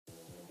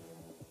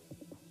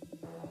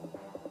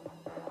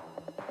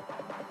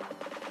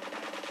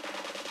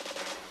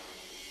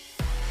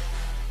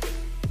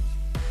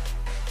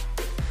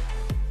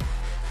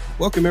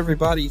Welcome,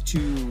 everybody, to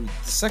the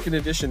second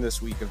edition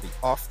this week of the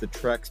Off the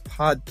Tracks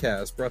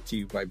podcast, brought to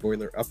you by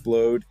Boiler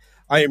Upload.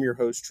 I am your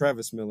host,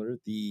 Travis Miller,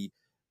 the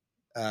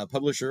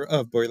publisher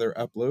of Boiler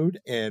Upload,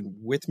 and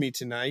with me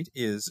tonight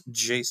is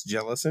Jace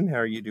Jellison. How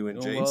are you doing,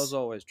 Jace? Doing well as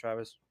always,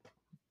 Travis.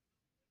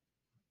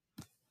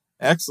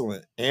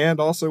 Excellent. And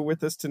also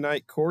with us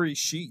tonight, Kory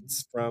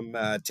Sheets from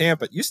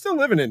Tampa. You still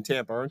living in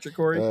Tampa, aren't you,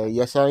 Kory?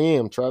 Yes, I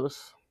am,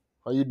 Travis.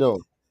 How you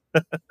doing?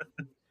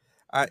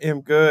 I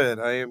am good.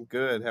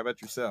 How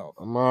about yourself?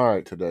 I'm all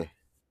right today.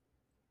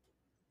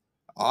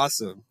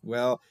 Awesome.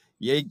 Well,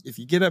 yeah, if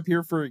you get up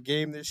here for a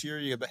game this year,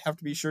 you have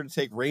to be sure to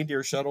take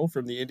Reindeer Shuttle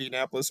from the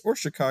Indianapolis or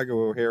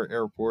Chicago O'Hare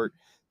Airport.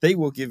 They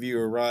will give you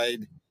a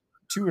ride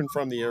to and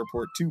from the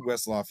airport to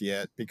West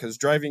Lafayette, because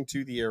driving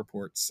to the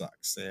airport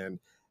sucks. And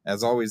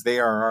as always, they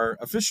are our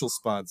official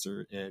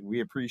sponsor, and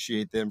we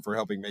appreciate them for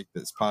helping make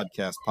this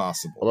podcast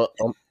possible.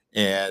 Well,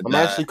 I'm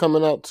actually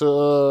coming out to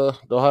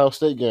the Ohio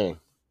State game.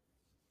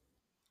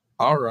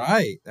 All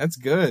right, that's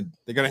good.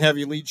 They're going to have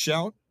you lead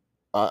shout?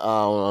 I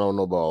don't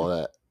know about all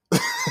that.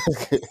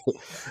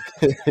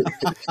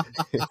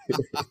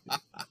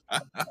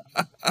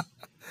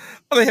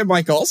 Well, they had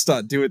Mike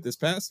Allstott do it this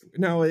past.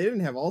 No, they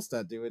didn't have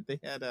Allstott do it. They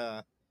had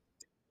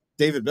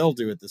David Bell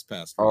do it this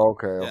past week. Oh,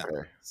 okay, yeah.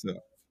 Okay. So,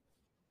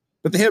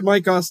 but they had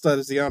Mike Allstott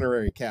as the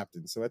honorary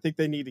captain, so I think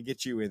they need to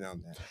get you in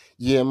on that.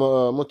 Yeah, I'm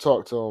gonna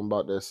talk to him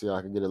about this. See,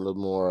 I can get a little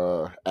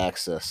more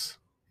access.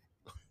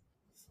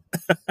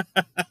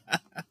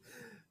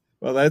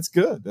 Well, that's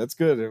good. That's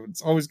good.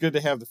 It's always good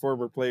to have the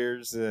former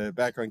players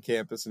back on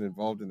campus and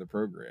involved in the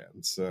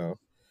program. So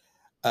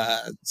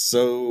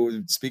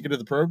speaking of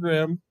the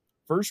program,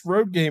 first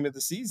road game of the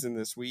season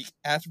this week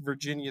at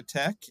Virginia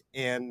Tech,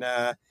 and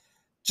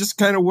just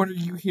kind of what are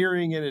you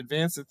hearing in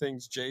advance of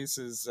things, Jace,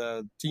 as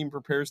team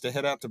prepares to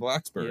head out to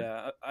Blacksburg?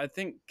 Yeah, I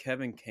think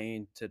Kevin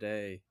Kane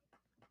today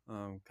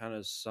kind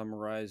of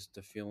summarized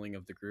the feeling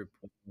of the group.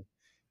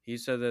 He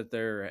said that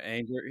they're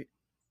angry.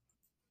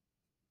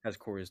 As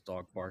Kory's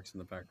dog barks in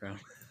the background.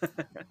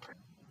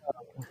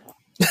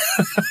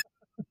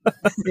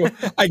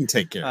 I can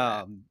take care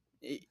of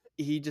that.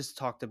 He just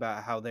talked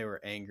about how they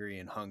were angry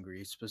and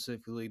hungry,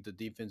 specifically the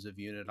defensive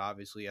unit,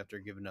 obviously, after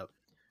giving up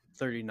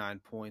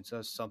 39 points.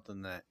 That's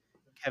something that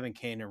Kevin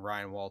Kane and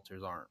Ryan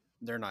Walters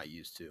they're not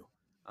used to.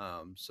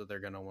 So they're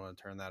going to want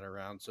to turn that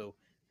around. So,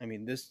 I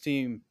mean, this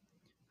team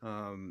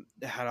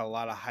had a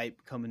lot of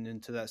hype coming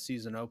into that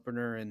season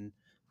opener and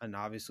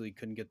obviously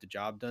couldn't get the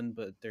job done,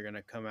 but they're going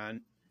to come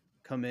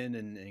in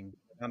and go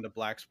down to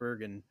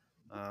Blacksburg and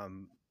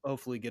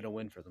hopefully get a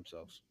win for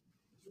themselves.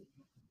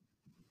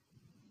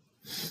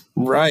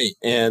 Right.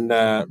 And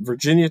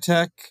Virginia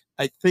Tech,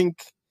 I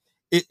think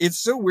it's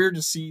so weird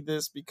to see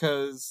this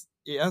because,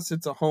 yes,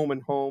 it's a home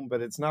and home,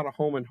 but it's not a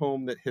home and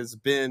home that has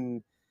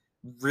been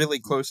really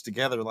close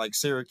together like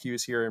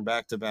Syracuse here in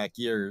back-to-back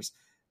years.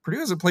 Purdue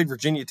hasn't played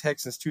Virginia Tech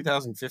since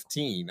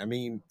 2015. I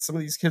mean, some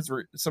of these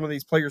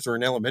players were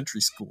in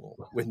elementary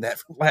school when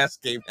that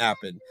last game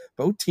happened.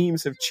 Both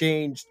teams have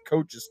changed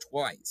coaches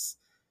twice.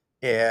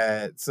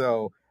 And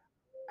so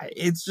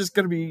it's just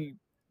going to be,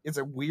 it's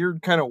a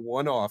weird kind of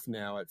one-off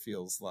now, it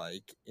feels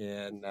like.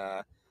 And,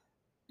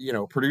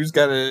 Purdue's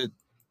got to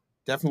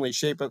definitely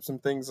shape up some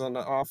things on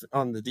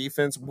the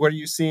defense. What are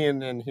you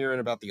seeing and hearing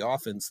about the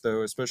offense,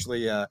 though,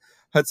 especially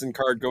Hudson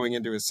Card going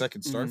into his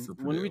second start for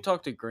Purdue? When we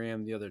talked to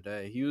Graham the other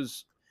day,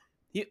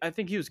 I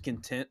think he was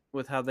content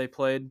with how they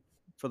played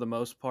for the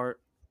most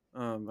part.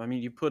 I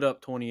mean, you put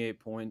up 28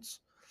 points.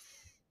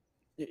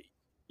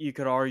 You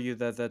could argue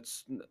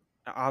that's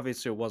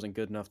obviously it wasn't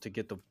good enough to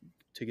get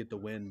the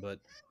win, but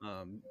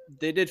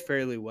they did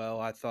fairly well,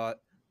 I thought.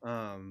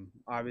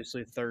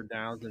 Obviously, third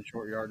downs and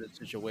short yardage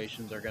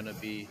situations are going to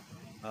be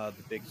the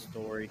big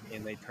story,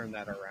 and they turn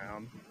that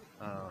around.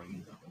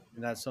 And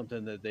that's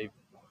something that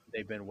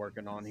they've been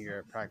working on here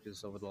at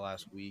practice over the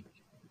last week.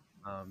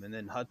 And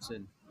then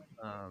Hudson,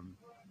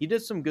 he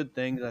did some good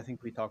things. I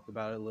think we talked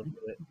about it a little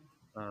bit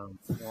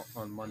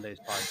on Monday's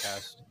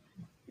podcast.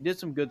 He did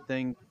some good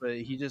things, but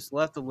he just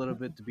left a little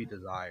bit to be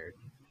desired.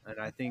 And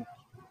I think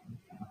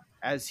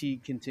as he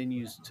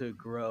continues to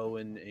grow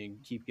and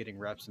keep getting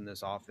reps in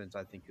this offense,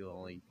 I think he'll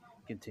only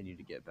continue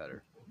to get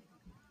better.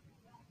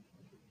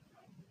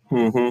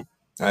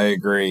 I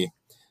agree.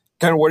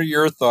 Kind of, what are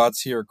your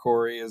thoughts here,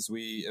 Kory, as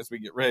we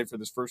get ready for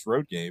this first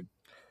road game?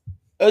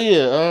 Oh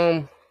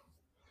yeah,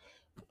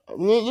 I'm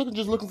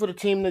looking for the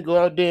team to go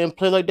out there and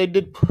play like they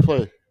did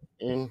play.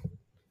 And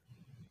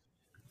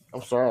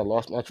I'm sorry, I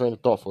lost my train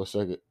of thought for a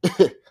second.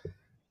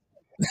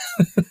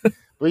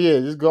 But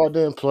yeah, just go out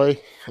there and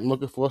play. I'm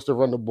looking for us to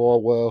run the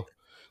ball well.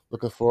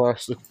 Looking for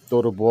us to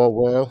throw the ball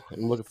well.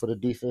 I'm looking for the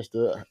defense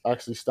to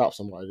actually stop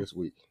somebody this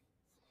week.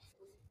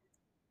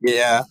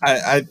 Yeah,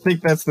 I think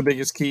that's the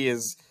biggest key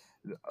is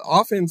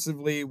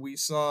offensively we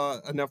saw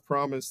enough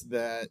promise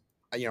that,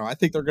 I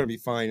think they're going to be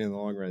fine in the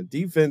long run.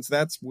 Defense,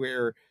 that's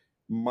where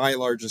my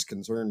largest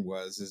concern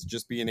is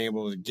just being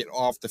able to get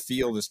off the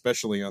field,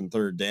 especially on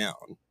third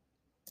down.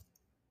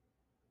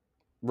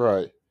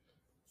 Right.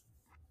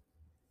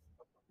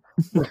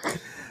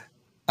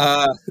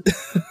 Uh,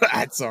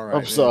 that's all I'm right,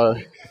 man.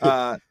 sorry.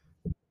 Uh,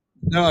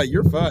 no,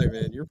 you're fine,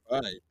 man. You're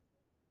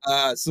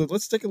fine. So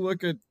let's take a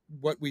look at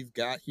what we've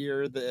got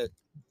here. The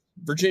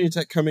Virginia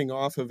Tech coming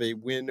off of a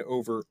win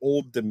over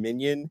Old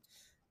Dominion,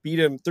 beat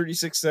them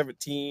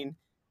 36-17.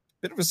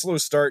 Bit of a slow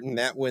start in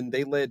that one.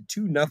 They led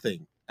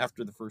 2-0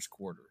 after the first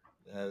quarter,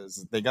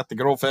 as they got the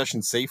good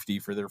old-fashioned safety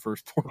for their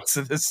first points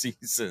of the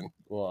season.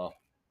 Wow.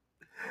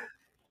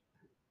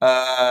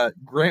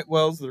 Grant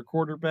Wells, their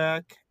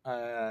quarterback.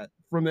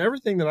 From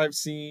everything that I've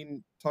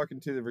seen,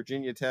 talking to the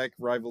Virginia Tech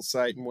rival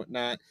site and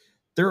whatnot,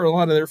 there are a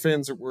lot of their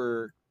fans that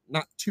were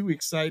not too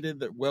excited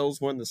that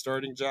Wells won the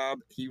starting job.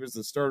 He was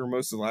the starter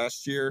most of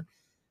last year.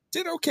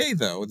 Did okay,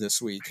 though,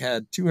 this week.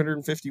 Had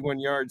 251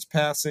 yards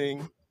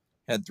passing,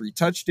 had 3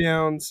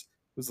 touchdowns,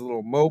 was a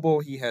little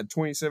mobile. He had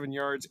 27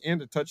 yards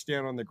and a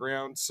touchdown on the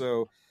ground.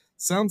 So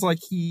sounds like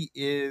he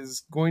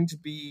is going to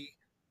be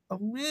a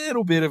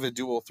little bit of a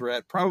dual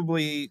threat,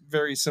 probably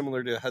very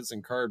similar to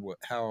Hudson Card,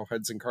 how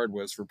Hudson Card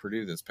was for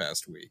Purdue this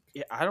past week.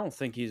 Yeah, I don't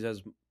think he's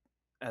as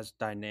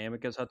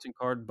dynamic as Hudson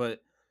Card, but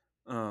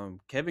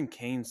Kevin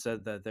Kane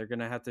said that they're going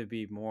to have to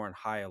be more on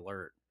high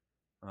alert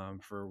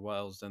for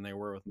Wells than they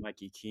were with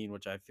Mikey Keene,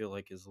 which I feel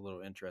like is a little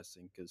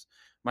interesting because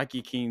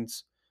Mikey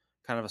Keene's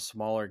kind of a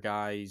smaller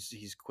guy.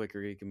 He's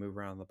quicker. He can move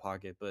around the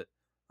pocket, but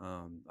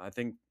I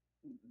think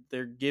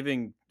they're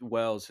giving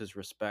Wells his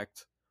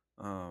respect.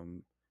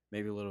 Um,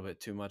 maybe a little bit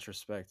too much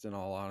respect. In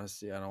all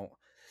honesty, I don't.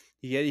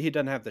 He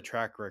doesn't have the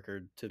track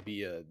record to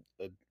be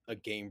a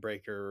game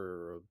breaker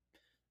or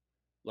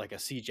like a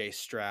CJ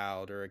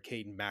Stroud or a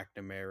Caden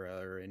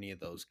McNamara or any of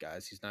those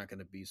guys. He's not going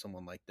to be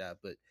someone like that.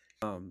 But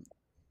um,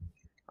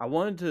 I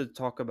wanted to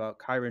talk about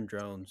Kyron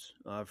Jones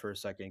for a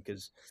second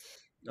because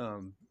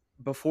um,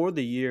 before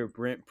the year,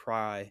 Brent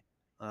Pry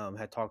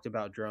had talked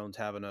about Jones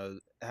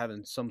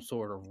having some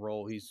sort of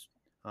role. He's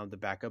the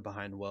backup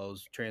behind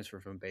Wells, transfer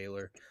from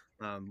Baylor.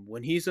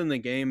 When he's in the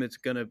game, it's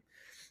gonna.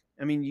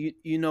 I mean,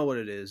 you know what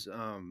it is.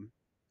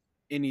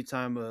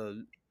 Anytime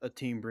a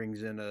team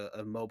brings in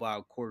a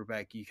mobile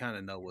quarterback, you kind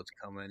of know what's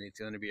coming. It's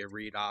going to be a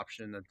read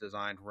option, a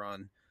designed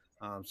run,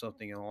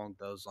 something along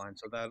those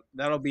lines. So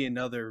that'll be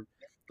another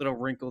little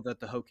wrinkle that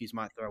the Hokies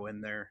might throw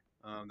in there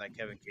that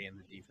Kevin Kay and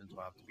the defense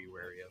will have to be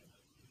wary of.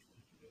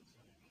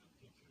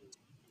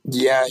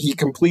 Yeah, he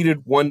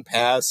completed one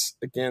pass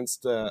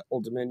against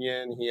Old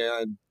Dominion. He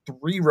had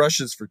 3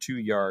 rushes for 2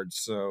 yards,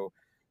 so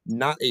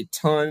not a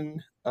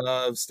ton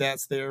of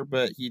stats there,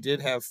 but he did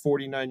have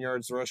 49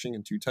 yards rushing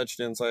and 2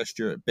 touchdowns last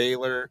year at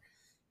Baylor,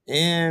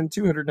 and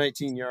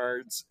 219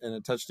 yards and a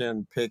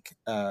touchdown pick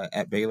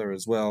at Baylor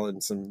as well,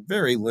 and some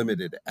very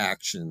limited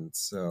action.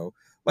 So,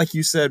 like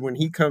you said, when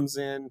he comes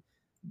in,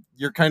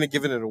 you're kind of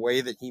giving it away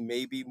that he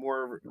may be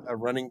more a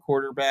running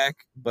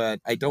quarterback,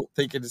 but I don't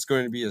think it is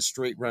going to be a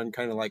straight run,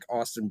 kind of like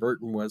Austin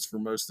Burton was for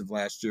most of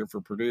last year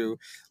for Purdue.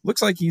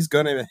 Looks like he's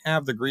going to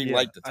have the green Yeah,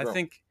 light to I throw.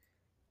 think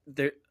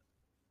there.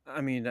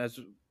 I mean, as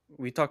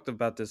we talked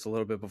about this a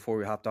little bit before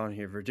we hopped on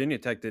here, Virginia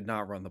Tech did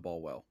not run the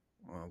ball well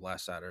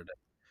last Saturday.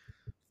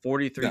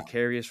 43 No.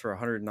 carries for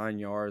 109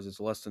 yards. It's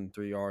less than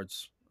 3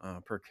 yards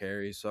per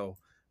carry. So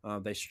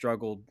they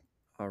struggled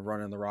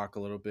running the rock a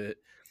little bit.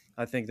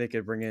 I think they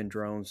could bring in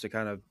drones to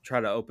kind of try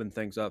to open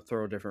things up,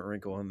 throw a different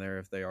wrinkle in there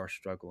if they are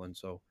struggling.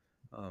 So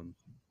um,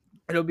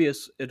 it'll be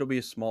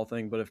a small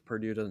thing, but if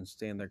Purdue doesn't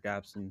stand their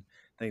gaps and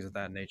things of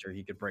that nature,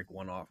 he could break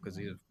one off because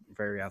he's a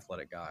very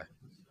athletic guy.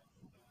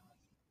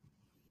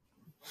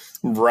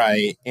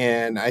 Right.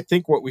 And I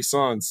think what we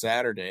saw on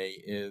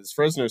Saturday is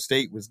Fresno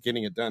State was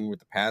getting it done with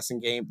the passing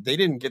game. They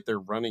didn't get their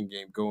running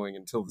game going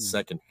until the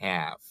second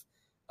half.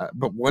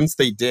 But once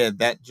they did,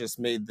 that just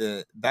made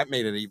it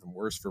even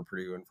worse for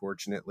Purdue,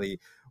 unfortunately.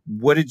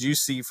 What did you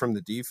see from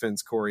the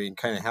defense, Kory, and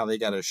kind of how they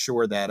got to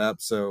shore that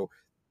up so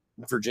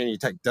Virginia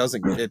Tech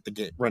doesn't get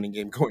the running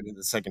game going in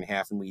the second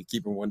half and we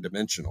keep them one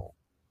dimensional?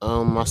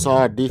 I saw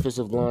our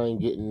defensive line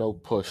getting no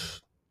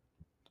push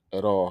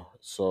at all.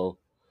 So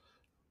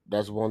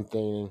that's one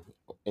thing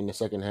in the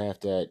second half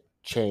that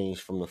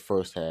changed from the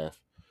first half.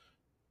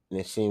 And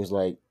it seems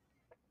like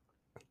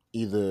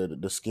either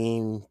the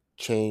scheme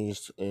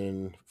changed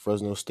and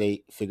Fresno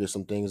State figured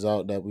some things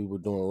out that we were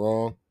doing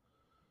wrong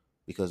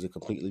because it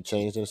completely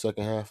changed in the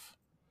second half,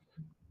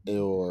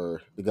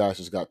 or the guys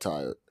just got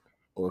tired,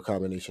 or a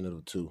combination of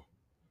the two.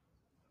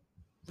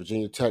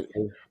 Virginia Tech,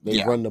 they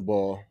Yeah, run the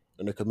ball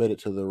and they're committed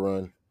to the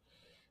run,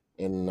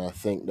 and I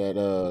think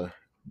that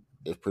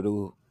if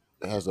Purdue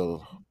has a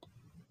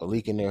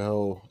leak in their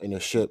hole in their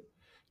ship,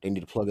 they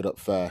need to plug it up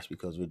fast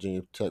because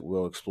Virginia Tech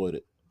will exploit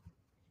it.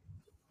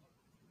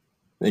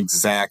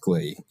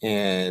 exactly.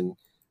 And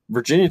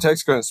Virginia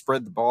Tech's going to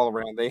spread the ball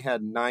around. They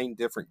had 9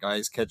 different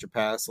guys catch a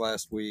pass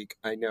last week.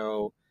 I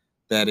know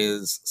that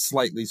is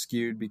slightly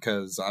skewed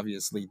because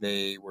obviously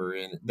they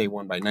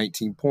won by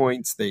 19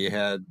 points. They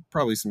had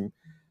probably some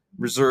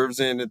reserves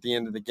in at the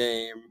end of the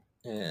game,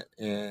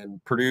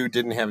 and Purdue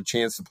didn't have a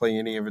chance to play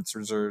any of its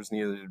reserves.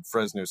 Neither did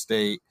Fresno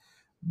State.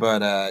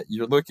 But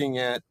you're looking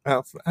at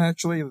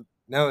actually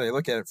now that I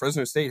look at it,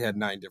 Fresno State had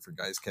 9 different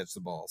guys catch the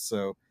ball.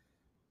 So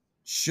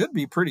should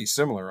be pretty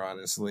similar,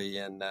 honestly.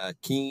 And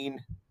Keene,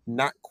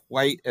 not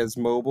quite as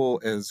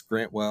mobile as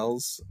Grant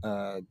Wells,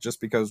 just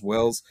because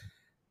Wells,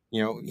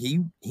 he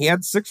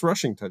had 6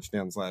 rushing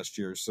touchdowns last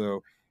year.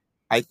 So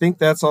I think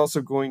that's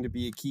also going to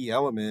be a key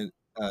element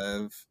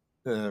of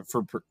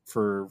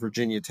for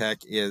Virginia Tech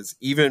is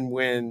even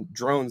when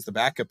Drones, the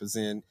backup, is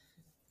in,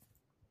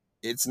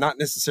 it's not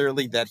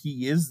necessarily that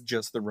he is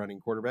just the running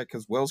quarterback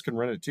because Wells can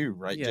run it too,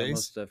 right, Yeah, Jace?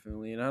 most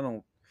definitely. And I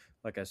don't,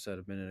 like I said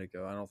a minute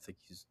ago, I don't think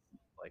he's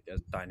like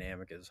as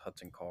dynamic as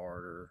Hudson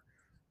Card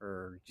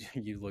or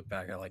you look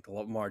back at like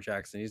Lamar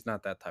Jackson. He's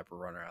not that type of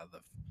runner out of the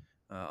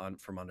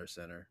from under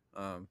center.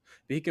 But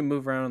he can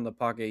move around in the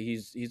pocket.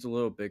 He's a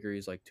little bigger.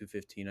 He's like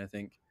 215, I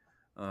think.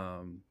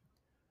 Um,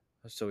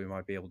 so we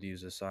might be able to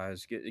use his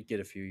size, get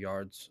a few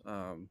yards.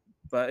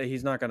 But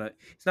he's not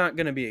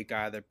gonna be a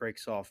guy that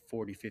breaks off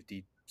 40,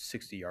 50,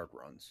 60 yard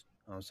runs.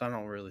 So I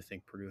don't really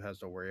think Purdue has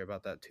to worry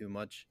about that too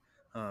much.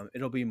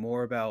 It'll be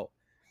more about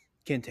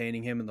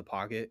containing him in the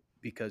pocket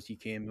because he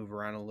can move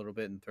around a little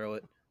bit and throw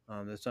it.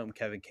 That's something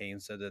Kevin Kane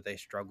said that they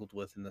struggled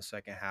with in the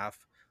second half,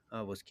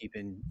 was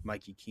keeping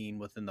Mikey Keene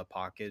within the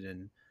pocket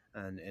and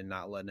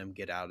not letting him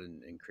get out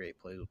and create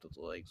plays with his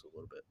legs a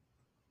little bit.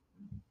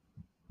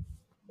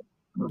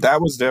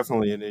 That was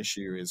definitely an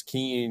issue. Is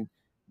Keene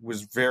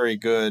was very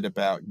good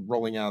about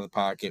rolling out of the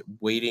pocket,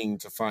 waiting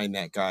to find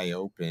that guy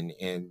open,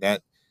 and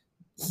that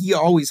he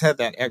always had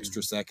that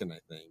extra Mhm. second, I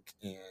think,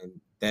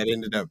 and that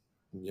ended up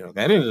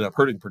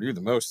hurting Purdue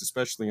the most,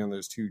 especially on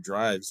those 2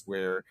 drives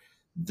where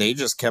they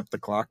just kept the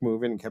clock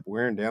moving and kept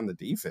wearing down the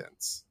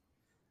defense.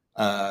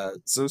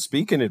 So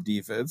speaking of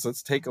defense,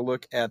 let's take a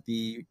look at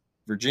the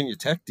Virginia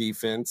Tech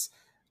defense.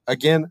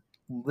 Again,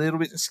 a little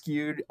bit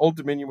skewed. Old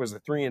Dominion was a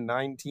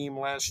 3-9 team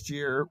last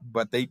year,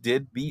 but they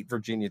did beat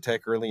Virginia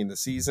Tech early in the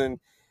season.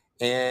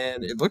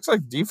 And it looks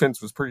like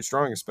defense was pretty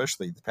strong,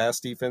 especially the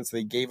pass defense.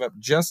 They gave up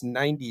just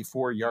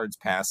 94 yards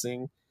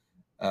passing.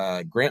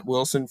 Grant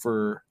Wilson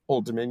for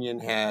Old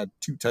Dominion had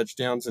 2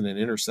 touchdowns and an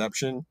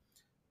interception,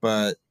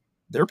 but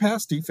their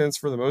pass defense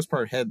for the most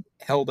part had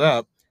held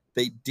up.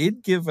 They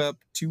did give up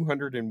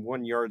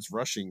 201 yards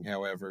rushing,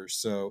 however.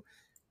 So,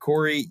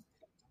 Kory,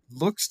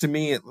 looks to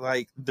me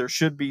like there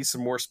should be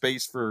some more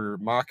space for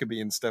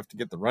Maccabee and stuff to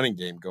get the running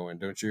game going.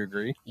 Don't you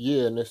agree?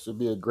 Yeah, and this would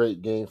be a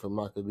great game for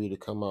Maccabee to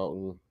come out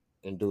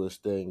and do his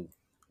thing,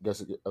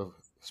 guess,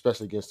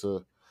 especially against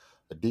a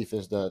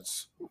defense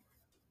that's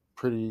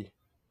pretty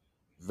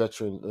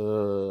veteran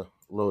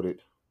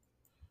loaded,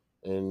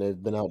 and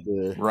they've been out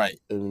there Right.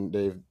 and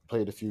they've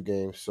played a few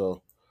games.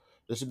 So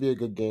this would be a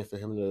good game for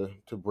him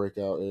to break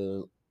out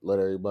and let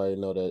everybody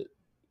know that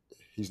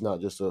he's not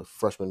just a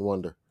freshman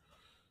wonder.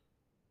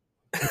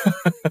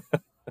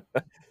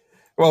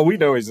 Well, we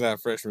know he's not a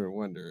freshman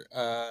wonder.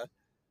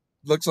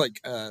 Looks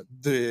like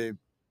the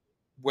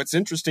what's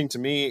interesting to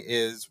me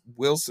is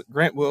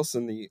Grant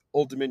Wilson, the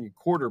Old Dominion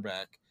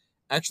quarterback,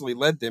 actually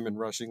led them in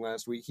rushing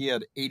last week. He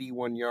had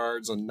 81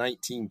 yards on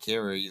 19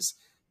 carries.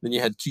 Then you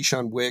had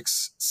Keyshawn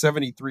Wicks,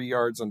 73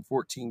 yards on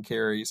 14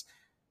 carries.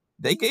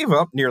 They gave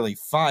up nearly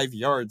 5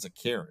 yards a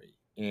carry,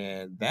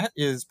 and that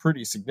is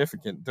pretty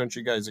significant. Don't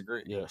you guys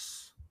agree?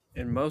 Yes.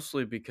 And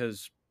mostly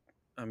because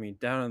I mean,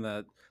 down in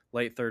that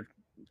late third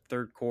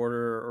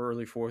quarter,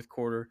 early fourth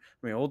quarter,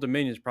 I mean, Old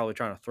Dominion's probably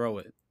trying to throw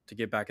it to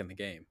get back in the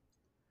game.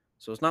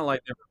 So it's not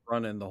like they were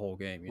running the whole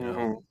game.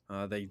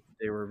 Mm-hmm.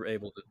 They were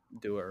able to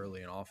do it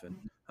early and often.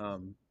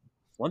 Um,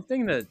 One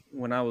thing that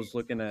when I was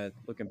looking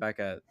back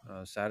at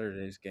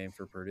Saturday's game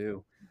for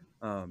Purdue,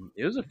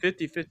 it was a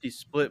 50-50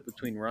 split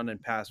between run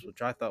and pass,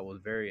 which I thought was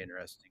very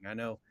interesting. I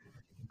know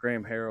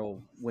Graham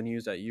Harrell when he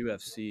was at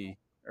UFC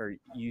or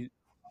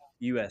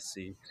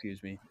USC,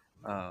 excuse me.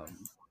 Um,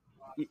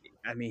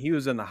 I mean, he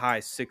was in the high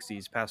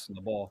 60s passing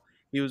the ball.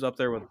 He was up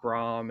there with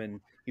Brom,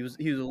 and he was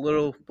a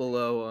little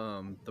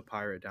below the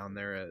Pirate down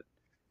there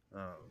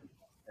um,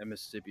 at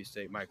Mississippi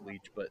State, Mike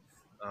Leach, but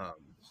um,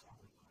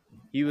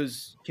 he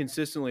was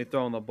consistently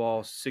throwing the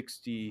ball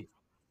 60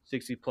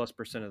 plus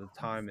percent of the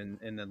time,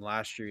 and then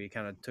last year he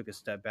kind of took a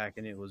step back,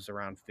 and it was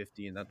around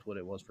 50, and that's what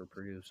it was for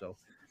Purdue. So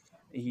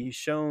he's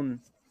shown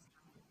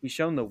he's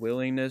shown the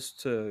willingness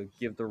to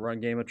give the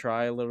run game a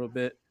try a little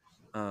bit.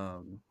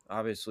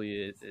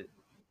 Obviously, it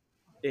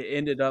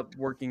ended up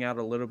working out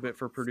a little bit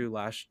for Purdue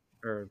last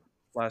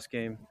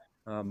game.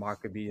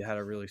 Maccabee had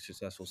a really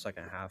successful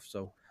second half,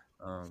 so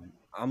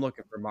I'm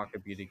looking for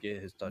Maccabee to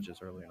get his touches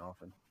early and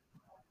often.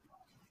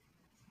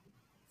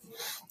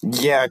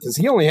 Yeah, because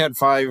he only had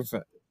 5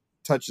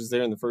 touches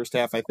there in the first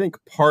half. I think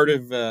part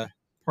of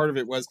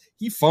it was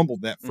he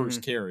fumbled that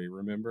first Mm-hmm. carry.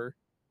 Remember?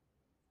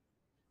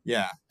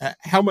 Yeah.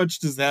 How much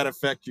does that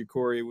affect you,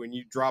 Kory, when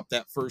you drop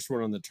that first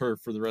one on the turf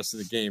for the rest of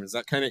the game? Is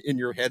that kind of in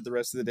your head the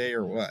rest of the day,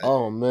 or what?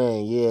 Oh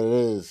man, yeah, it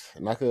is.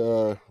 And I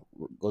could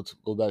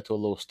go back to a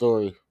little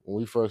story when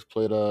we first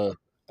played Oh,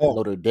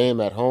 Notre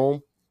Dame at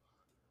home.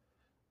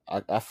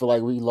 I feel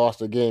like we lost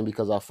the game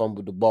because I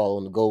fumbled the ball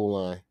on the goal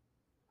line,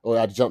 or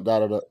I jumped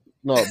out of the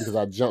no because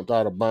I jumped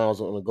out of bounds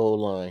on the goal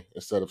line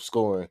instead of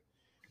scoring,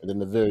 and then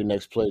the very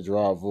next play,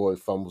 Gerard Void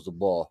fumbles the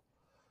ball.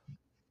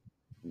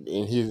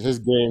 and his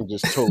game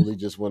just totally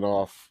just went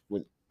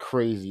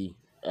crazy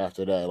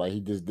after that. Like he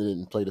just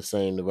didn't play the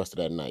same the rest of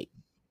that night.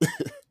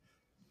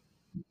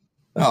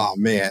 Oh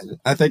man,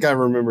 I think I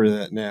remember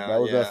that now.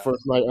 That was that Yeah,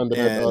 first night and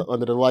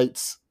under the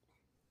lights.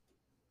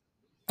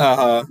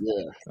 uh-huh,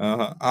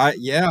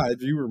 Yeah, I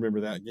do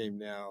remember that game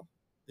now.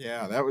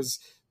 Yeah, that was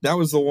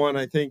the one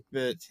I think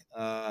that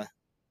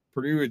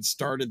Purdue had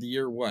started the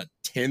year what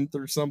 10th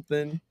or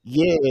something,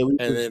 yeah, and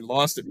then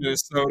lost at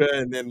Minnesota,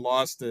 and then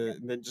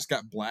and then just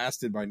got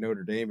blasted by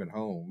Notre Dame at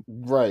home.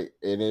 right.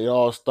 And it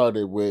all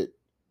started with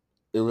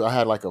I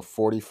had like a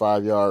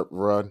 45-yard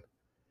run,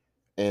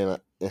 and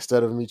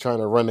instead of me trying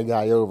to run the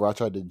guy over, I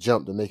tried to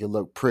jump to make it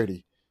look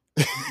pretty.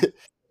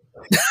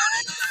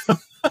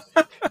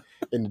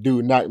 And the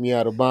dude knocked me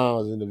out of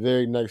bounds. In the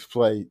very next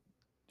play,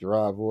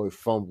 Gerard Boyd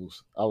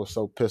fumbles. I was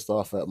so pissed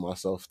off at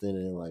myself then,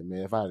 and like,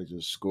 man, if I had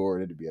just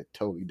scored, it'd be a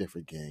totally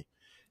different game.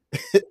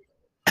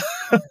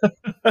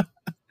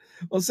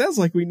 Well, it sounds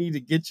like we need to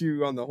get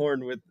you on the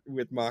horn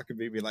with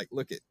Maccabee. Be like,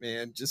 look it,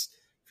 man, just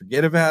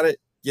forget about it.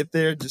 Get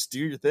there, just do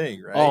your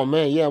thing, Oh right?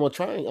 man, yeah, I'm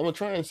gonna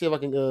try and see if I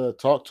can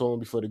talk to him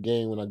before the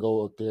game when I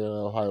go up there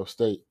Ohio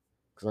State,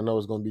 because I know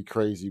it's gonna be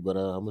crazy. But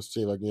I'm gonna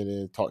see if I can get in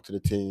and talk to the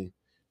team,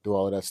 do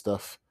all of that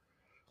stuff.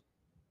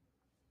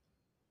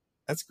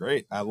 That's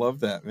great. I love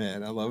that,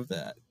 man. I love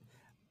that.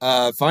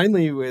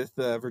 Finally, with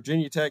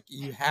Virginia Tech,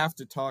 you have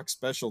to talk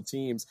special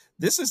teams.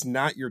 This is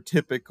not your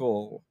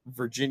typical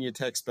Virginia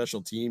Tech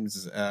special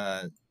teams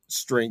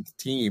strength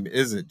team,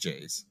 is it,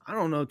 Jace? I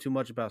don't know too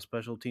much about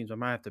special teams. I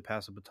might have to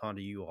pass the baton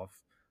to you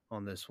off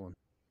on this one.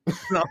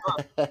 No,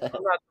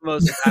 I'm not the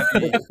most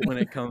happy when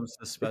it comes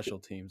to special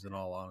teams, in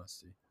all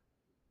honesty,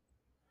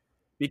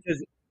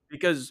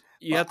 because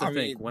you Well, have to I think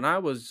mean, when I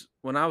was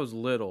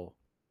little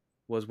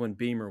was when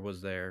Beamer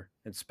was there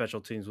and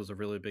special teams was a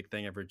really big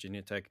thing at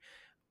Virginia Tech.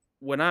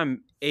 When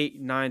I'm 8,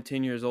 9,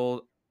 10 years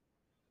old,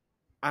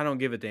 I don't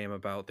give a damn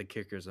about the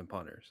kickers and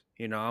punters.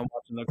 You know, I'm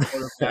watching the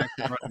quarterbacks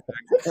and running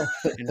backs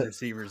and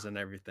receivers and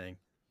everything.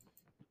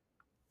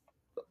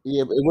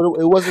 Yeah, but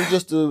it wasn't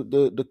just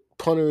the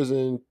punters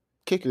and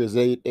kickers.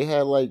 They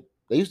had like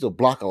they used to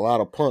block a lot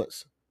of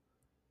punts.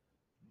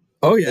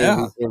 oh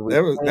yeah, In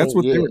that's return,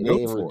 what they yeah, were known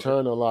they in for.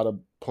 return a lot of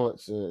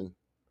punts, and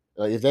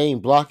like if they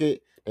ain't block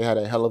it, they had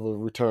a hell of a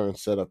return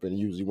set up and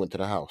usually went to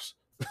the house.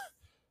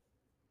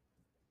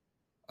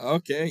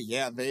 Okay,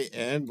 yeah, they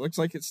and looks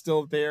like it's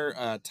still there.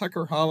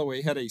 Tucker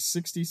Holloway had a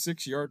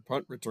 66-yard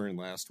punt return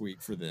last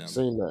week for them.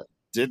 Seen that.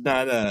 Did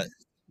not,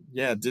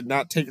 did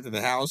not take it to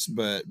the house,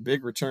 but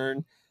big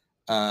return.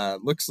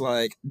 Looks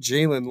like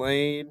Jalen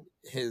Lane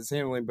is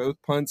handling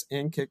both punts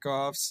and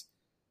kickoffs.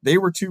 They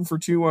were 2 for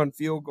 2 on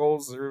field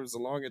goals. There was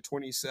along at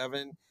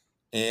 27,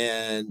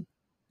 and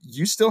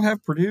you still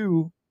have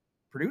Purdue.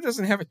 Purdue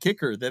doesn't have a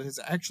kicker that has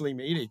actually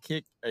made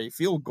a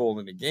field goal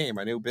in a game.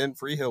 I know Ben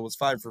Freehill was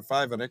 5 for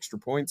 5 on extra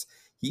points.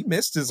 He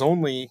missed his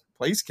only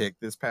place kick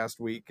this past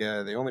week,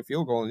 the only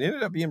field goal, and it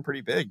ended up being pretty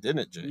big,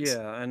 didn't it, Jace?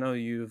 Yeah, I know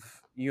you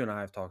and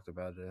I have talked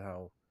about it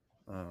how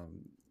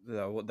um,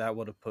 that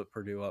would have put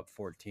Purdue up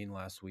 14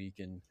 last week,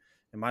 and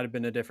it might have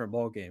been a different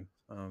ball game.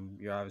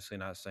 You're obviously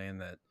not saying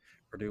that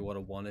Purdue would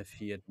have won if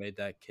he had made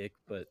that kick,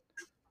 but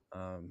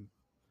um,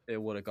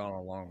 it would have gone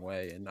a long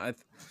way. And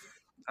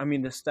I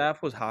mean, the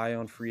staff was high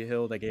on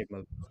Freehill. They gave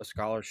him a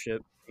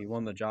scholarship. He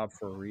won the job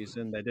for a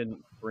reason. They didn't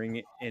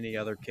bring any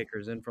other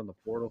kickers in from the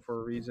portal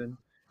for a reason.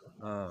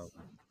 Um,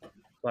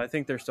 so I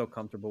think they're still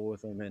comfortable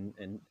with him,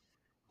 and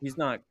he's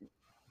not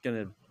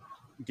gonna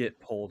get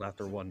pulled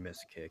after one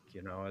missed kick.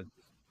 You know,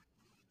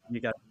 you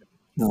got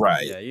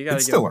Right. yeah, you got to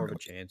It's give him still more of a early.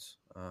 chance.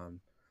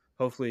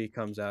 Hopefully he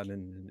comes out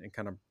and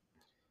kind of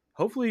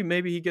hopefully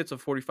maybe he gets a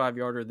 45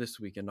 yarder this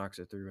week and knocks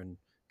it through and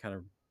kind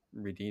of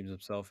redeems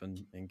himself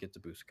and gets a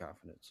boost of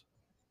confidence.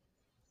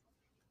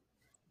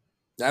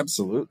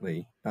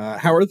 Absolutely.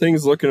 How are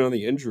things looking on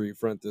the injury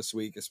front this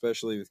week,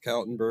 especially with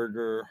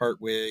Kaltenberger,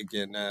 Hartwig,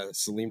 and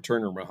Salim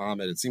Turner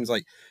Muhammad? It seems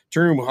like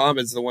Turner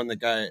Muhammad's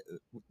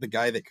the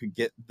guy that could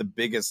get the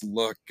biggest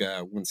look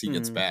once he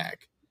gets Mm.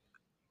 back.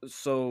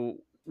 So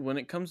when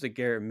it comes to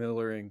Garrett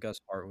Miller and Gus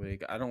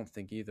Hartwig, I don't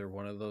think either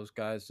one of those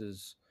guys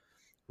is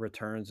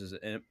returns is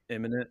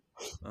imminent.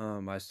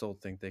 I still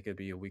think they could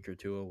be a week or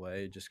two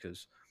away, just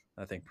because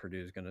I think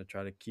Purdue is going to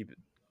try to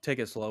take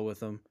it slow with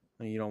them,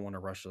 and you don't want to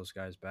rush those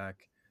guys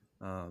back.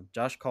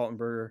 Josh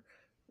Kaltenberger,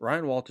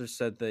 Ryan Walters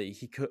said that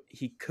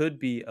he could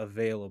be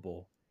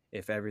available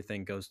if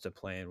everything goes to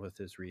plan with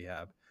his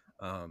rehab.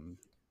 Um,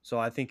 so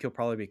I think he'll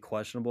probably be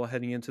questionable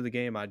heading into the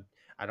game. I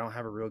don't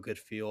have a real good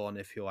feel on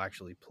if he'll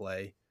actually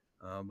play,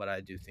 but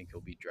I do think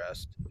he'll be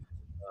dressed.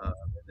 And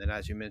then,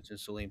 as you mentioned,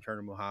 Salim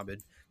Turner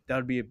Muhammad, that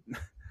would be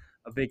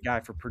a big guy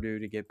for Purdue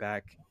to get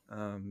back.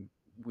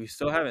 We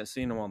still haven't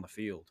seen him on the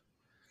field.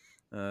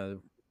 Uh,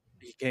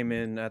 he came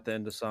in at the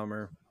end of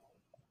summer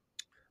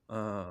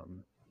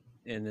um,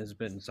 and has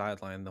been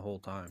sidelined the whole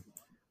time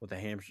with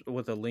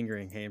a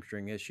lingering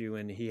hamstring issue,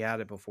 and he had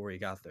it before he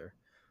got there.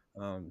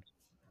 Um,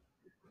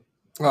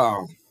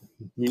 Oh,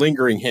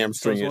 lingering so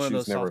hamstring it's one of issues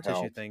those never soft tissue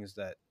help. things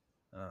that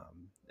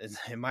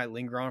it might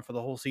linger on for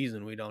the whole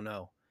season. We don't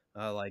know.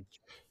 Like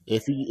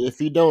If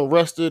he don't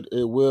rest it,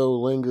 it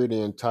will linger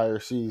the entire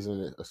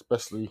season,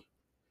 especially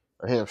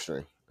a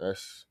hamstring.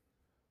 That's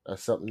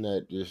something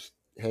that just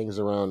hangs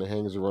around,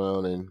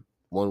 and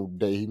one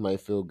day he might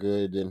feel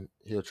good, then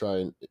he'll try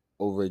and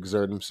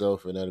overexert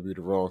himself, and that'll be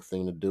the wrong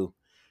thing to do,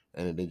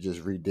 and then they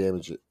just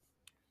re-damage it.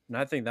 and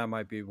I think that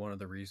might be one of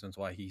the reasons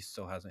why he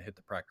still hasn't hit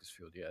the practice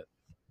field yet.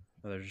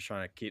 They're just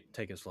trying to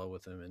take it slow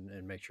with him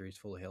and make sure he's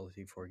fully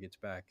healthy before he gets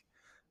back.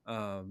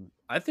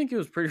 I think it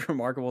was pretty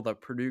remarkable that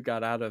Purdue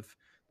got out of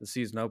the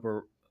season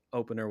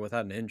opener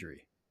without an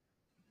injury.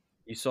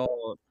 You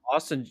saw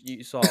Austin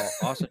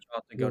Johnson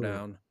go Mm.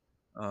 down,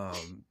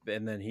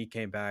 and then he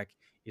came back.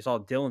 You saw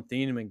Dylan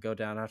Thieneman go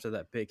down after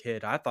that big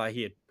hit. I thought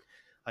he had,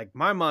 like,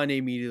 my mind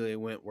immediately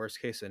went worst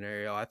case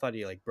scenario. I thought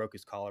he like broke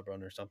his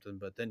collarbone or something,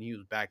 but then he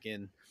was back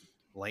in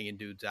laying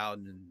dudes out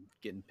and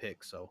getting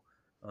picks. So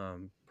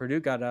Purdue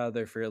got out of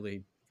there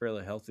fairly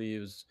healthy. It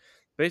was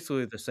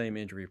basically the same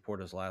injury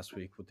report as last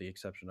week, with the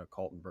exception of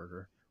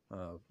Kaltenberger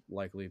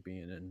likely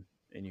being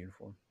in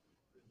uniform.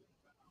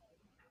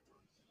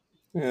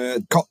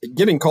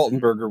 Getting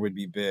Kaltenberger would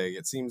be big.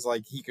 It seems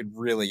like he could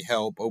really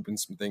help open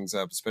some things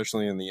up,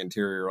 especially in the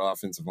interior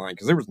offensive line,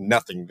 because there was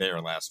nothing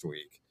there last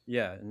week.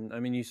 Yeah, and I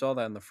mean, you saw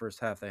that in the first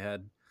half. They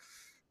had,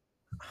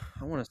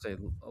 I want to say,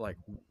 like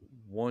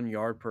 1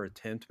 yard per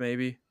attempt,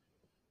 maybe.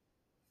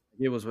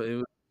 Yeah,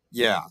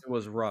 It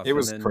was rough, it and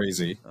was then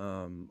crazy.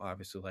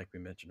 obviously, like we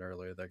mentioned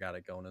earlier, they got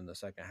it going in the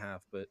second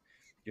half. But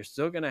you're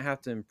still going to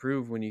have to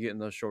improve when you get in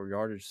those short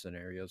yardage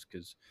scenarios,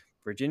 because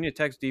Virginia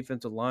Tech's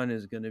defensive line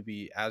is going to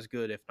be as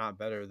good, if not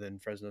better, than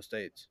Fresno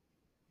State's.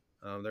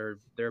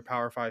 They're a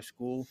Power Five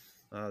school.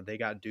 They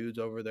got dudes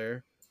over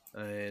there,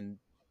 and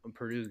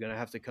Purdue's going to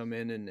have to come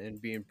in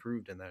and be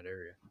improved in that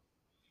area.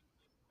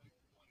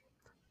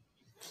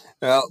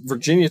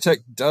 Virginia Tech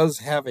does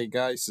have a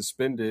guy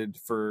suspended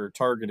for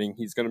targeting.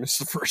 He's going to miss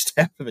the first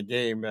half of the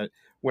game.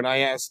 When I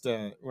asked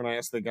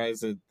the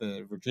guys at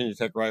the Virginia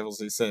Tech rivals,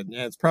 they said,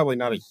 "Yeah, it's probably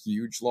not a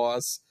huge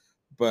loss,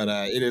 but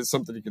it is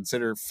something to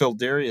consider."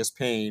 Phildarius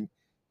Payne,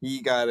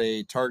 he got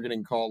a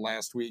targeting call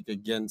last week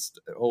against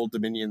Old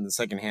Dominion in the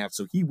second half,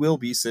 so he will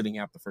be sitting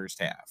out the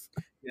first half.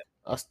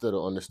 I still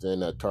don't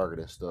understand that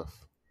targeting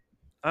stuff.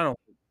 I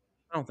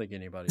don't think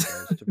anybody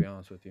does, to be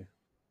honest with you.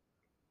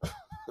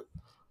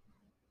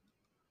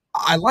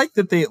 I like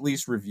that they at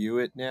least review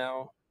it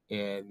now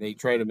and they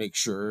try to make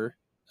sure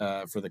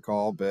for the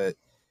call, but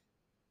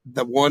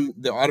the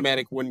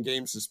automatic 1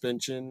 game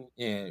suspension,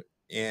 and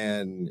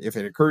if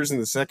it occurs in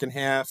the second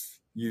half,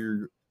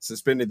 you're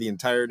suspended the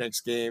entire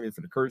next game. If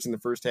it occurs in the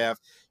first half,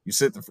 you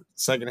sit the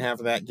second half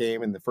of that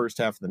game and the first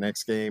half of the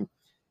next game.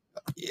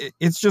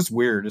 It's just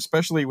weird,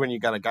 especially when you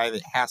got a guy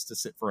that has to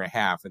sit for a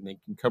half and they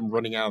can come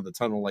running out of the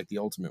tunnel like the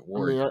Ultimate I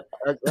Warrior.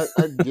 mean,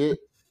 I get.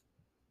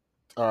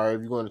 All right,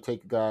 if you're going to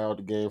take a guy out of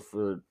the game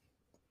for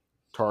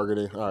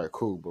targeting, all right,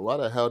 cool. But why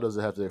the hell does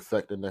it have to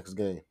affect the next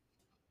game?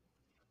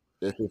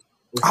 If it's,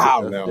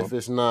 I don't know. if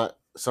it's not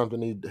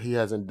something he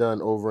hasn't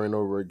done over and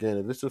over again,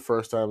 if it's the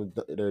first time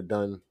they're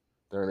done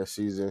during the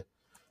season,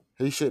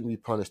 he shouldn't be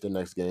punished the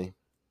next game.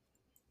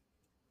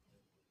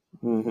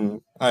 Mm-hmm.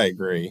 I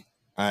agree.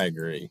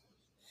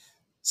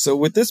 So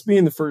with this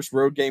being the first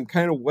road game,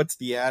 kind of what's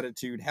the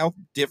attitude? How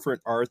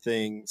different are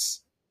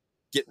things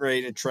getting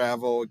ready to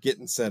travel,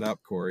 getting set up,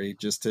 Kory,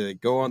 just to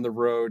go on the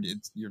road?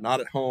 You're not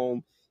at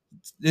home.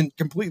 It's a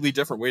completely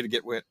different way to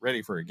get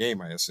ready for a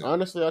game, I assume.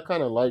 Honestly, I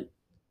kind of like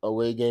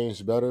away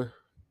games better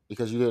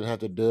because you didn't have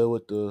to deal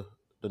with the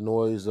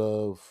noise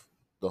of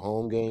the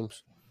home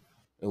games.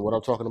 And what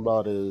I'm talking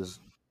about is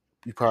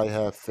you probably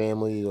have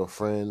family or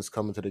friends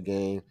coming to the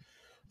game,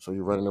 so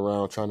you're running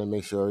around trying to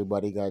make sure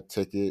everybody got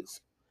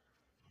tickets.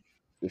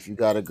 If you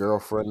got a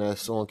girlfriend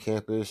that's on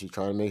campus, you're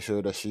trying to make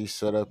sure that she's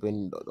set up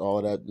and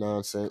all that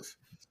nonsense.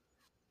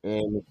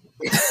 And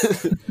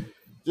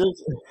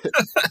just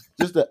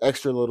just the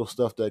extra little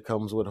stuff that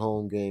comes with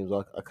home games,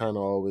 I kind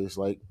of always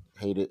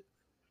hate it.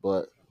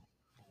 But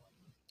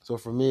so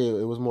for me,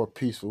 it was more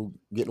peaceful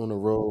getting on the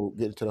road,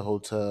 getting to the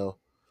hotel,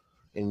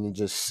 and then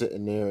just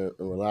sitting there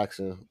and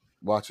relaxing,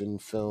 watching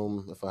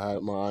film. If I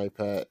had my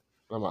iPad,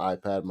 not my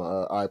iPad,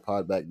 my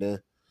iPod back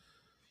then,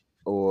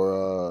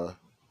 or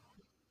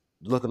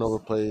looking over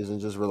plays and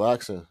just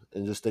relaxing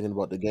and just thinking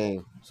about the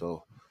game.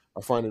 So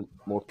I find it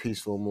more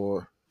peaceful,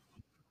 more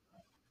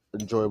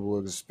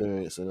enjoyable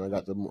experience, and I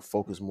got to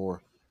focus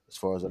more as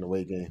far as an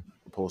away game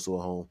opposed to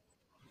a home.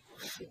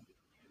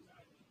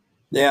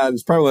 Yeah,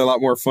 it's probably a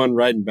lot more fun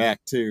riding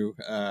back too.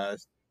 A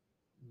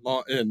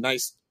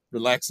nice,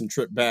 relaxing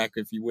trip back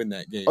if you win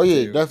that game Oh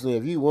yeah, too. definitely.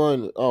 If you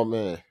won, oh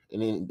man,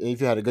 and then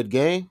if you had a good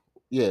game,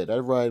 yeah,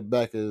 that ride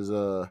back is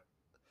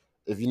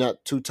if you're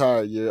not too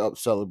tired, you're up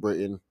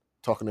celebrating,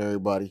 talking to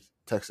everybody,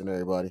 texting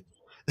everybody.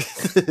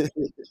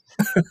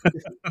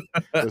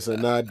 So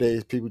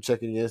nowadays, people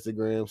checking your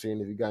Instagram,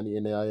 seeing if you got any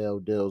NIL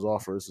deals,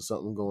 offers, or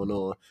something going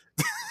on.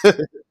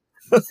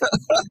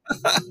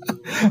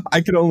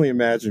 I could only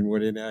imagine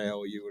what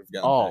NIL you would have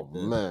gotten back Oh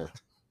then.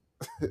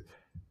 man,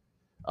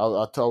 I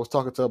was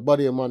talking to a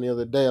buddy of mine the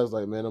other day. I was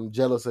like, man, I'm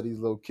jealous of these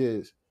little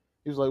kids.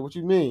 He was like, what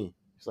you mean?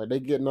 It's like they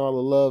getting all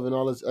the love and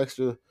all this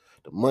extra,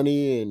 the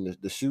money and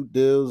the shoot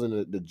deals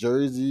and the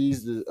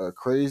jerseys are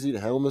crazy. The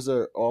helmets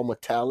are all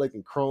metallic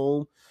and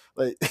chrome.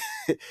 Like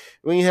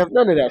we ain't have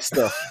none of that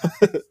stuff.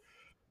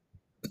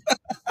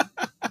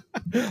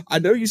 I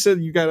know you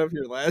said you got up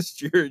here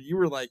last year and you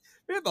were like,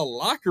 man, the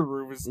locker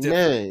room is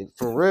different. Man,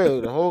 for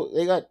real,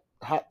 they got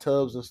hot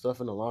tubs and stuff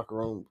in the locker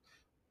room,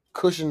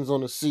 cushions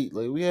on the seat.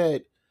 Like we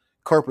had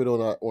carpet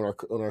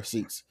on our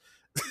seats.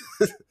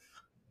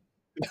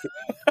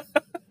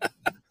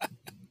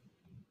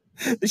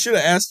 They should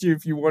have asked you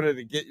if you wanted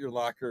to get your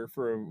locker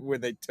for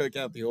when they took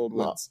out the old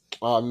ones.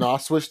 No, I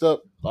switched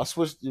up.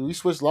 We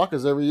switched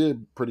lockers every year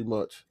pretty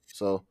much.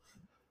 So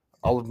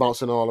I was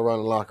bouncing all around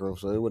the locker room.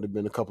 So it would have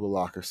been a couple of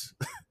lockers.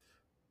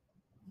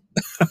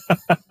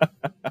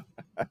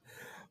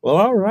 Well,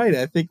 all right.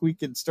 I think we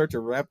can start to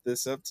wrap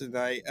this up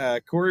tonight.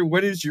 Kory,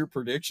 what is your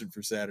prediction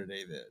for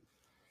Saturday then?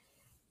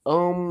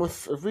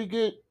 If we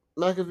get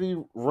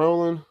McAfee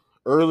rolling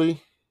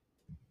early,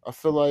 I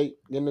feel like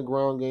in the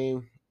ground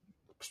game,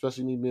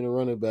 especially me being a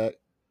running back,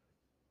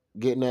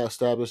 getting that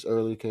established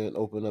early can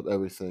open up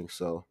everything.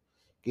 So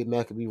get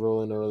McAfee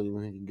rolling early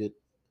when he can get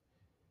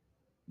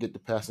the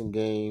passing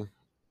game,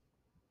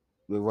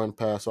 the run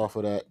pass off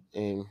of that,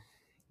 and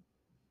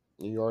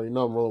you already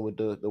know I'm rolling with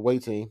the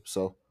weight team.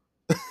 So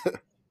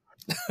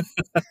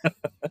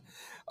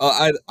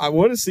I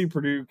want to see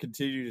Purdue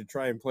continue to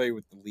try and play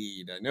with the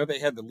lead. I know they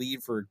had the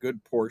lead for a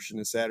good portion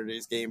of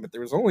Saturday's game, but there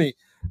was only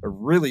a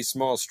really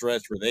small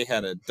stretch where they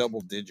had a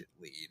double-digit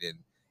lead, and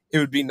it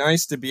would be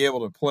nice to be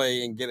able to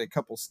play and get a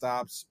couple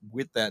stops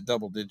with that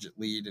double-digit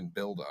lead and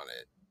build on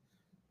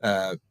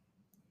it.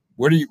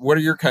 What are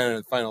your kind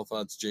of final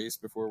thoughts,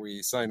 Jace, before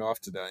we sign off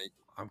tonight?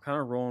 I'm kind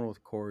of rolling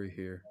with Kory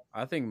here.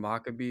 I think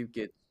Maccabee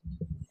gets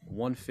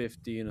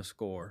 150 and a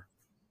score.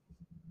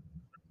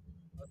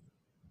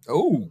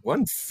 Oh,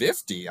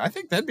 150. I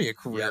think that'd be a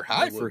career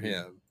high for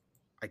him.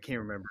 I can't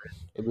remember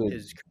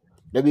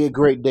that'd be a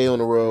great day on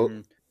the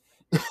road.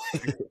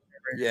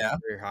 Yeah,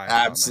 very high,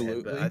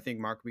 absolutely. But I think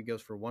Maccabee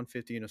goes for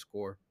 150 and a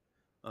score.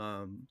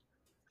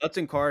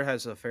 Hudson Card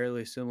has a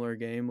fairly similar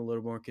game, a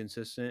little more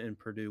consistent, and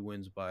Purdue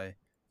wins by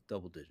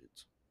double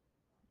digits.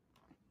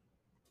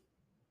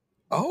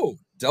 Oh,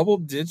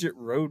 double-digit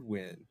road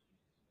win.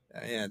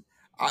 And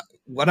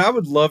what I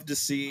would love to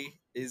see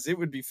is it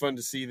would be fun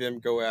to see them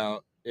go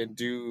out and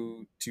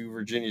do to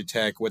Virginia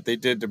Tech what they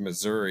did to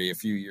Missouri a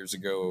few years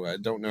ago. I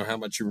don't know how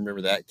much you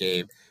remember that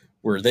game,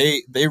 where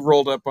they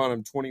rolled up on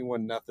them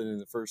 21-0 in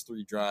the first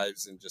 3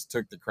 drives and just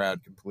took the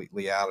crowd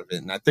completely out of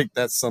it. And I think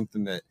that's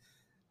something that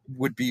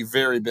would be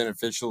very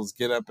beneficial, is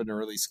get up an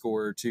early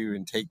score or two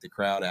and take the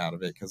crowd out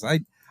of it. Because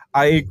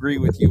I agree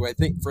with you. I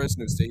think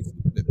Fresno State's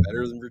a bit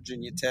better than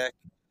Virginia Tech,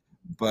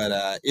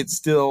 but it's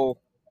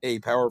still a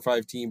Power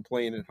 5 team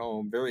playing at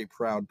home, very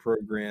proud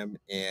program,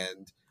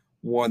 and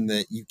one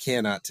that you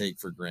cannot take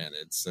for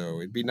granted. So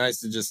it'd be nice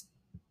to just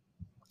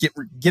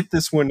get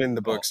this one in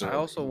the books. I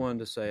also wanted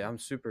to say I'm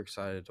super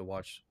excited to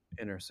watch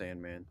Enter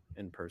Sandman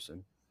in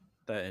person.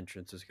 That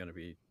entrance is going to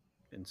be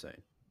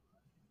insane.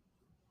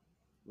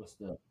 What's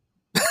that?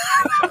 I'm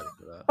excited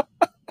for that.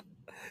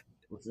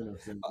 What's Enter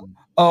Sandman?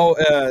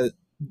 Oh,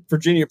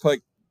 Virginia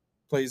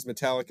plays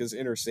Metallica's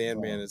Enter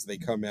Sandman as they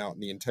come out,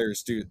 and the entire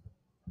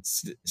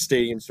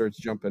stadium starts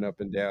jumping up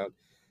and down.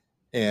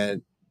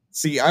 And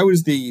see, I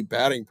was the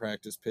batting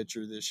practice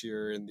pitcher this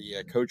year and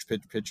the coach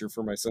pitcher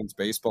for my son's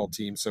baseball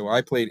team. So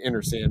I played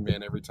Enter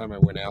Sandman every time I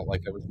went out,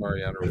 like I was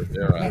Mariano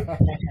Rivera.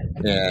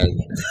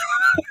 And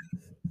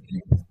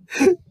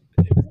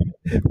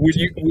when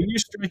you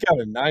strike out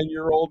a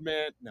 9-year-old,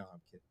 man, no,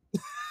 I'm kidding.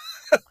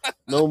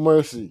 No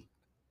mercy.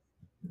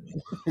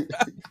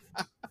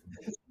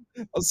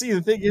 I'll see.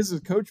 The thing is,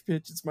 with coach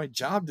pitch, it's my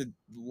job to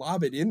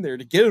lob it in there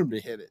to get him to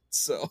hit it.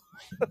 So,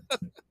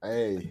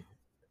 hey,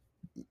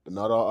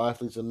 not all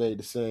athletes are made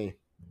the same.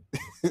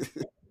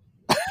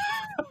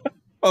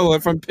 Oh,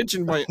 if I'm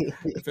pitching my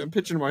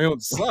own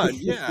son,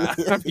 yeah,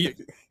 I mean,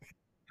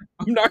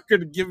 I'm not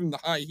going to give him the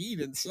high heat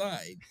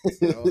inside.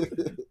 So.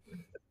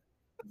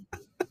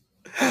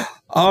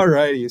 All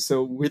righty.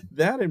 So with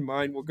that in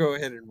mind, we'll go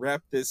ahead and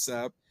wrap this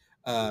up.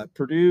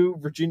 Purdue,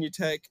 Virginia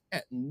Tech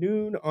at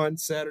noon on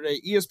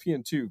Saturday.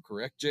 ESPN2,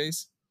 correct,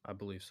 Jace? I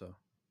believe so.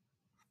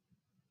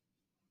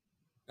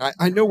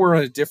 I know we're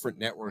on a different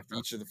network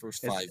each of the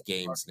first 5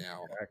 games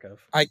now.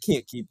 I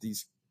can't keep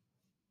these.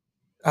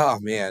 Oh,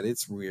 man,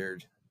 it's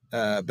weird.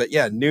 But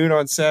yeah, noon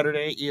on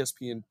Saturday,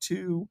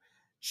 ESPN2.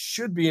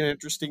 Should be an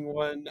interesting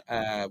one.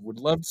 Would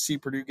love to see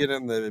Purdue get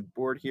on the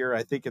board here.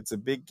 I think it's a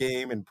big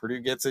game, and Purdue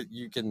gets it.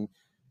 You can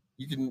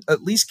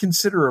at least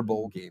consider a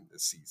bowl game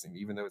this season,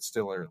 even though it's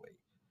still early.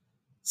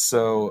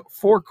 So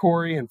for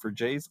Kory and for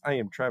Jace, I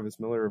am Travis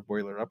Miller of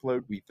Boiler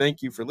Upload. We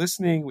thank you for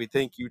listening. We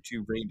thank you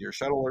to Reindeer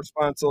Shuttle, our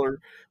sponsor.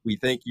 We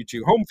thank you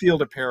to Home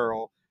Field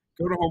Apparel.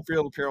 Go to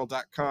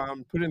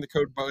homefieldapparel.com, put in the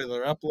code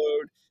Boiler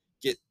Upload,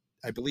 get,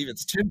 I believe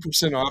it's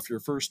 10% off your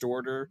first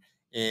order,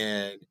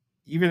 and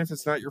even if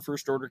it's not your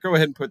first order, go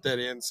ahead and put that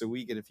in so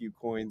we get a few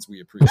coins.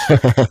 We appreciate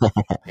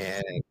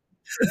it.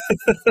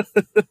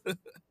 And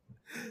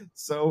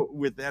so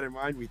with that in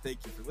mind, we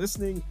thank you for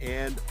listening,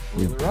 and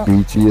boiler up.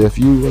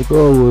 BTFU like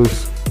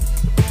always.